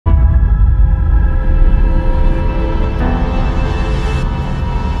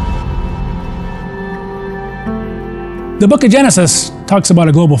The book of Genesis talks about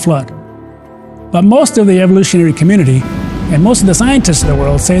a global flood, but most of the evolutionary community and most of the scientists of the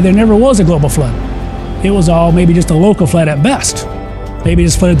world say there never was a global flood. It was all maybe just a local flood at best. Maybe it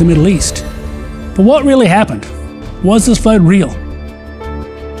just flooded the Middle East. But what really happened? Was this flood real?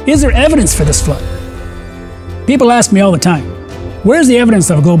 Is there evidence for this flood? People ask me all the time, where's the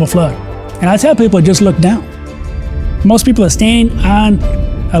evidence of a global flood? And I tell people, just look down. Most people are staying on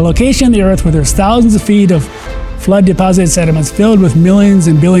a location on the earth where there's thousands of feet of flood deposited sediments filled with millions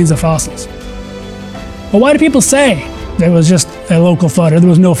and billions of fossils. But why do people say there was just a local flood or there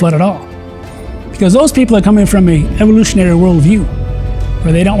was no flood at all? Because those people are coming from an evolutionary worldview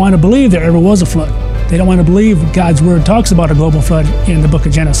where they don't want to believe there ever was a flood. They don't want to believe God's word talks about a global flood in the book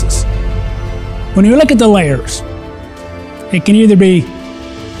of Genesis. When you look at the layers, it can either be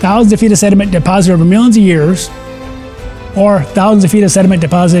thousands of feet of sediment deposited over millions of years or thousands of feet of sediment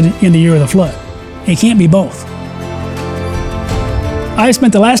deposited in the year of the flood. It can't be both. I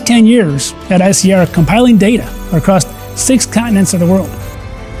spent the last 10 years at ICR compiling data across 6 continents of the world.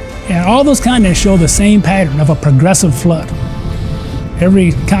 And all those continents show the same pattern of a progressive flood.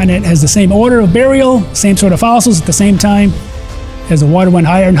 Every continent has the same order of burial, same sort of fossils at the same time. As the water went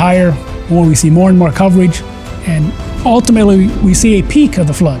higher and higher, we see more and more coverage. And ultimately, we see a peak of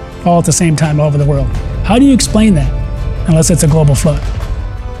the flood all at the same time all over the world. How do you explain that unless it's a global flood?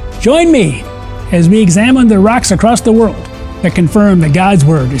 Join me as we examine the rocks across the world that confirm that God's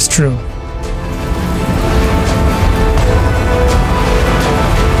word is true.